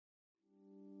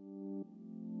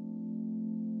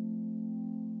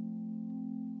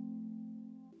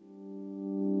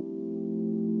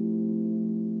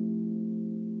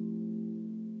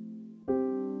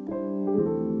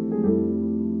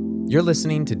You're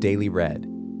listening to Daily Read,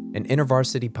 an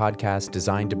InterVarsity podcast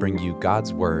designed to bring you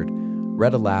God's Word,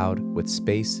 read aloud with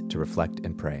space to reflect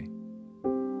and pray.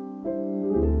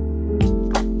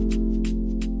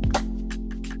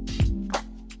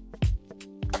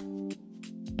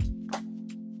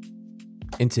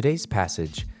 In today's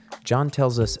passage, John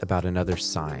tells us about another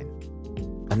sign,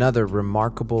 another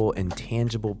remarkable and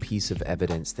tangible piece of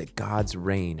evidence that God's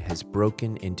reign has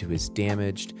broken into his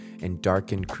damaged and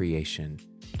darkened creation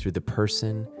through the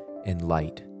person and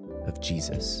light of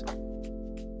Jesus.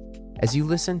 As you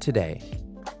listen today,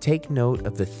 take note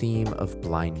of the theme of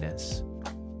blindness.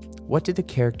 What do the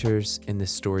characters in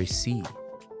this story see?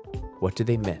 What do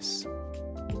they miss?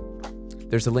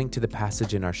 There's a link to the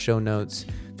passage in our show notes.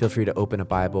 Feel free to open a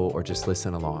Bible or just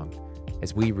listen along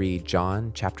as we read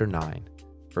John chapter 9,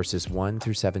 verses 1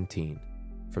 through 17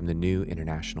 from the New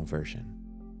International Version.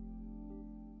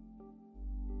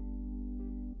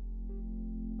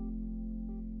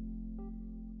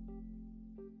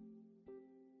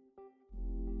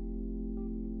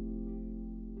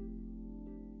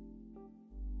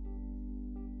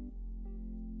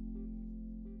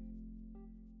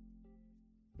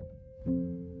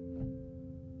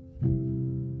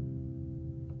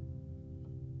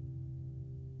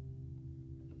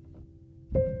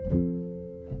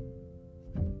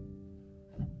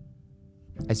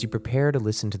 As you prepare to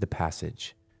listen to the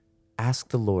passage, ask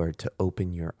the Lord to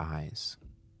open your eyes.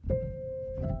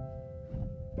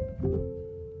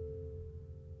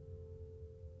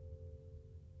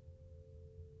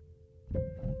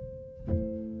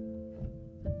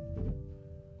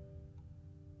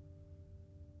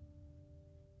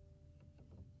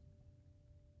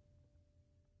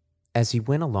 As he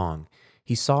went along,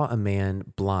 he saw a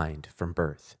man blind from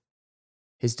birth.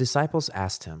 His disciples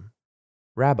asked him,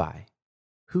 "Rabbi,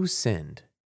 who sinned,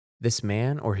 this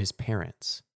man or his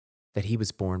parents, that he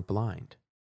was born blind?"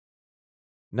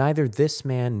 "Neither this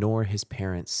man nor his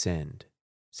parents sinned,"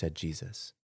 said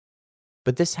Jesus.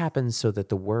 "But this happened so that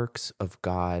the works of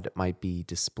God might be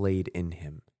displayed in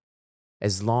him.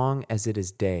 As long as it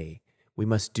is day, we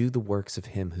must do the works of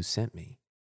him who sent me.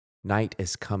 Night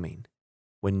is coming,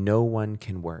 when no one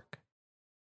can work.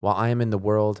 While I am in the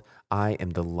world, I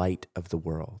am the light of the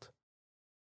world."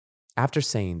 After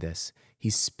saying this, he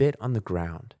spit on the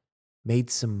ground, made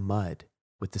some mud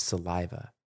with the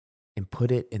saliva, and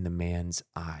put it in the man's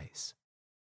eyes.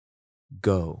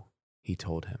 "Go," he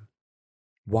told him,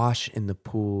 "wash in the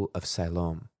pool of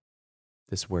Siloam."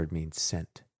 This word means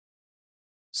sent.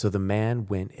 So the man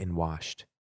went and washed,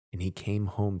 and he came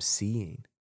home seeing.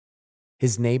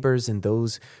 His neighbors and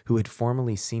those who had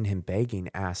formerly seen him begging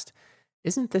asked,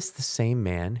 "Isn't this the same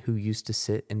man who used to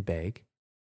sit and beg?"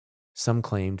 Some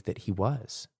claimed that he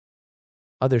was.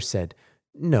 Others said,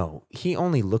 "No, he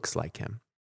only looks like him."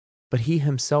 But he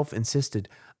himself insisted,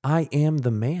 "I am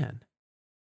the man."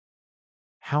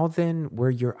 "How then were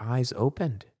your eyes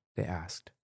opened?" they asked.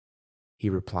 He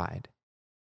replied,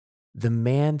 "The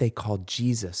man they called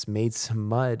Jesus made some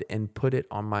mud and put it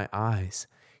on my eyes.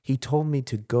 He told me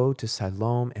to go to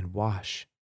Siloam and wash.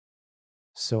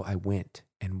 So I went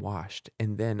and washed,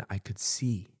 and then I could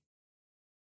see."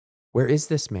 "Where is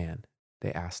this man?"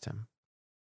 they asked him.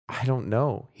 "I don't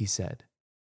know," he said.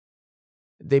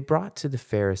 They brought to the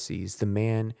Pharisees the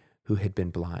man who had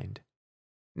been blind.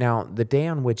 Now, the day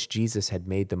on which Jesus had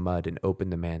made the mud and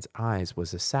opened the man's eyes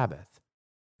was a Sabbath.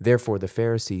 Therefore, the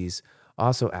Pharisees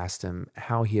also asked him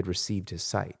how he had received his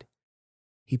sight.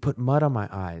 "He put mud on my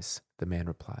eyes," the man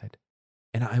replied,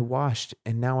 "and I washed,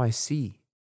 and now I see."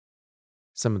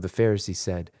 Some of the Pharisees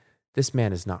said, "This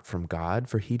man is not from God,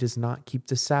 for he does not keep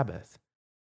the Sabbath."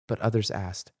 But others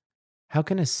asked, "How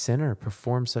can a sinner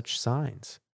perform such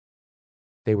signs?"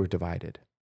 They were divided.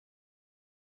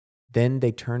 Then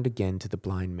they turned again to the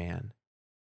blind man.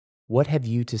 "What have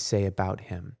you to say about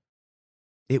him?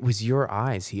 It was your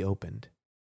eyes he opened."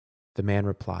 The man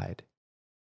replied,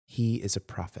 "He is a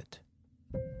prophet."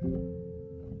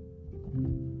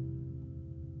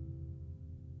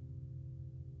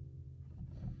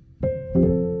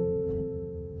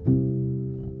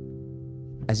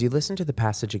 As you listen to the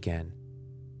passage again,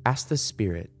 ask the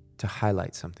Spirit to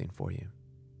highlight something for you.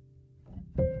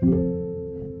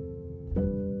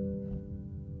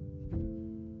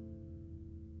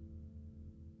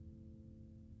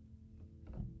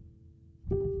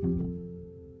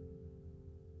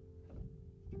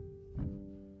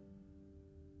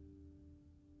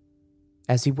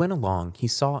 As he went along, he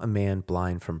saw a man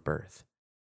blind from birth.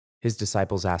 His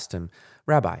disciples asked him,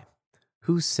 "Rabbi,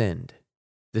 who sinned,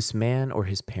 this man or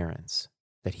his parents,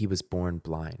 that he was born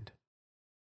blind?"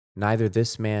 "Neither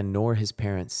this man nor his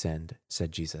parents sinned,"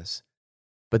 said Jesus.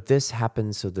 But this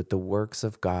happened so that the works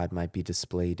of God might be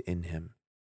displayed in him.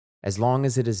 As long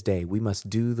as it is day, we must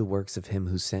do the works of him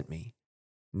who sent me.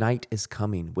 Night is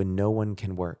coming when no one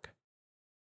can work.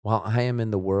 While I am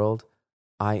in the world,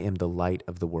 I am the light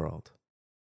of the world."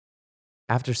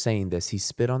 After saying this, he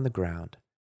spit on the ground,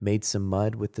 made some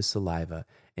mud with the saliva,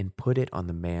 and put it on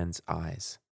the man's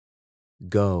eyes.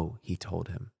 "Go," he told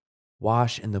him,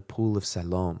 "wash in the pool of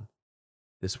Siloam."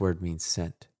 This word means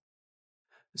sent.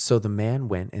 So the man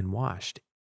went and washed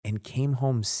and came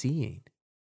home seeing.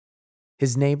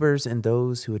 His neighbors and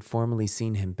those who had formerly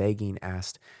seen him begging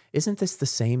asked, "Isn't this the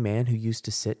same man who used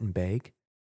to sit and beg?"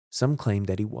 Some claimed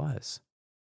that he was.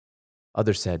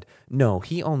 Others said, "No,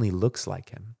 he only looks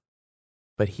like him."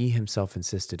 But he himself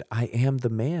insisted, "I am the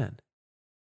man."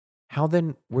 "How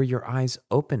then were your eyes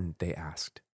opened?" they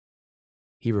asked.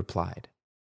 He replied,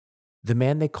 "The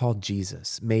man they called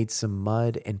Jesus made some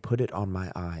mud and put it on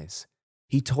my eyes.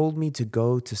 He told me to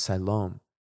go to Siloam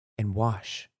and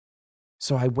wash.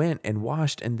 So I went and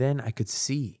washed, and then I could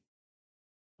see."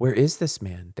 "Where is this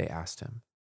man?" they asked him.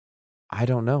 "I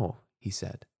don't know," he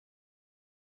said.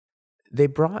 They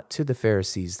brought to the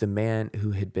Pharisees the man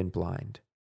who had been blind.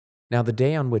 Now the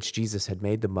day on which Jesus had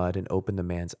made the mud and opened the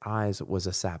man's eyes was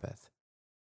a Sabbath.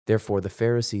 Therefore the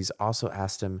Pharisees also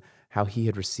asked him how he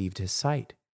had received his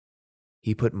sight.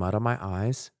 "He put mud on my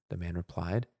eyes," the man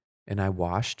replied, "and I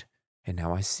washed, and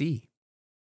now I see."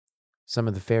 Some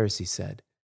of the Pharisees said,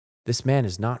 "This man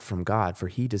is not from God, for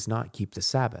he does not keep the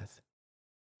Sabbath."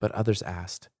 But others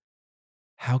asked,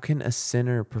 "How can a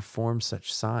sinner perform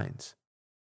such signs?"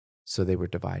 So they were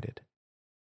divided.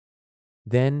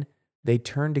 Then they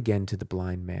turned again to the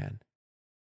blind man.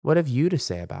 "What have you to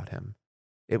say about him?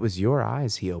 It was your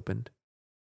eyes he opened."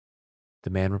 The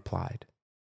man replied,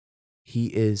 "He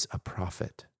is a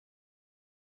prophet."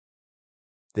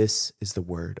 This is the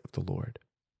word of the Lord.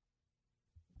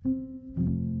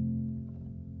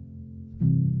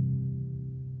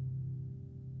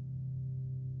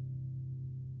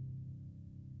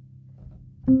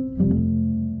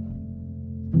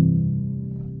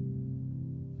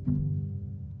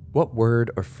 What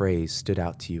word or phrase stood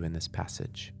out to you in this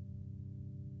passage?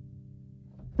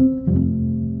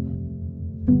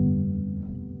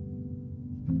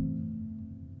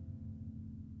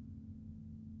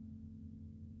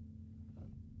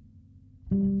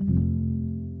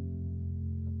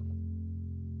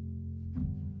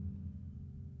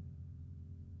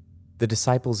 The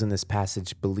disciples in this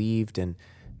passage believed, and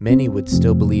many would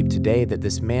still believe today, that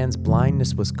this man's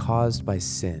blindness was caused by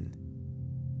sin.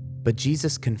 But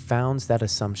Jesus confounds that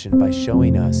assumption by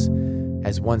showing us,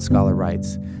 as one scholar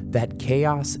writes, that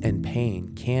chaos and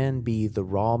pain can be the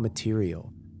raw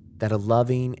material that a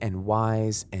loving and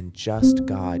wise and just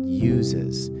God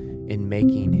uses in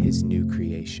making his new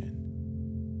creation.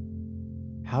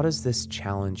 How does this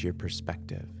challenge your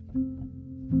perspective?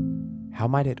 How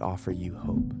might it offer you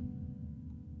hope?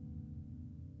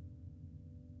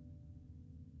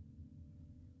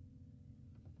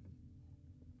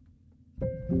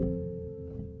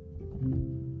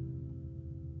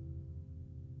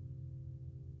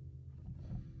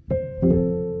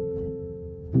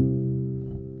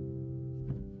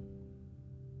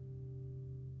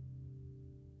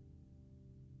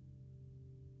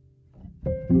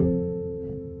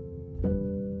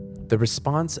 The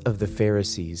response of the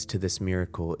Pharisees to this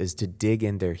miracle is to dig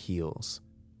in their heels,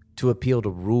 to appeal to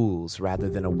rules rather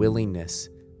than a willingness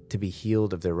to be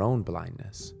healed of their own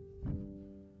blindness.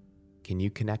 Can you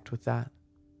connect with that?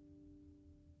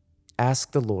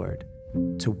 Ask the Lord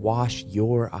to wash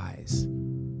your eyes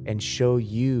and show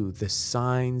you the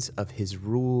signs of his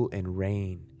rule and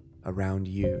reign around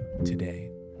you today.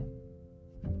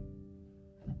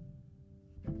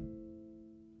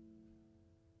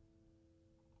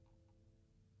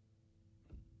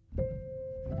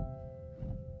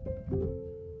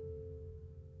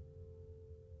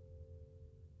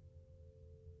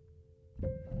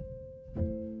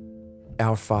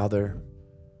 Our Father,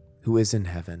 who is in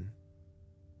heaven,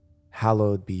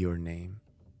 hallowed be your name.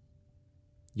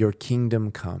 Your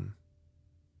kingdom come,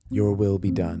 your will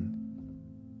be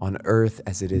done, on earth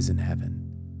as it is in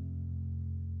heaven.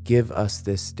 Give us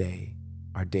this day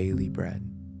our daily bread,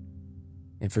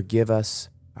 and forgive us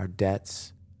our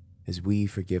debts as we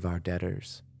forgive our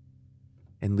debtors.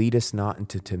 And lead us not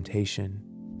into temptation,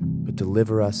 but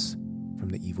deliver us from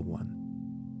the evil one.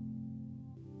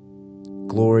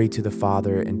 Glory to the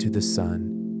Father, and to the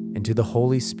Son, and to the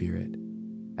Holy Spirit,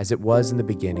 as it was in the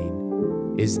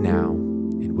beginning, is now,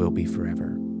 and will be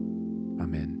forever.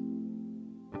 Amen.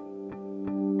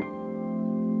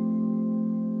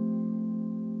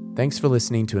 Thanks for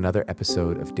listening to another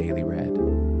episode of Daily Read.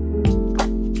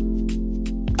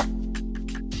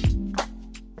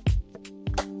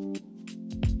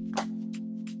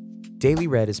 Daily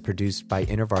Read is produced by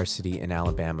InterVarsity in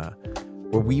Alabama,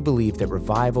 where we believe that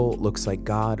revival looks like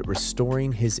God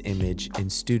restoring his image in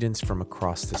students from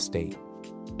across the state.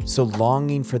 So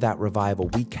longing for that revival,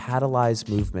 we catalyze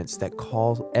movements that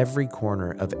call every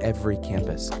corner of every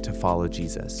campus to follow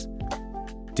Jesus.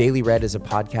 Daily Read is a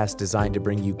podcast designed to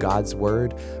bring you God's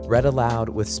word, read aloud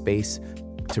with space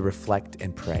to reflect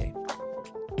and pray.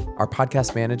 Our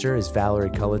podcast manager is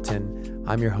Valerie Culleton.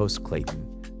 I'm your host,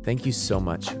 Clayton. Thank you so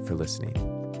much for listening.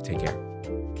 Take care.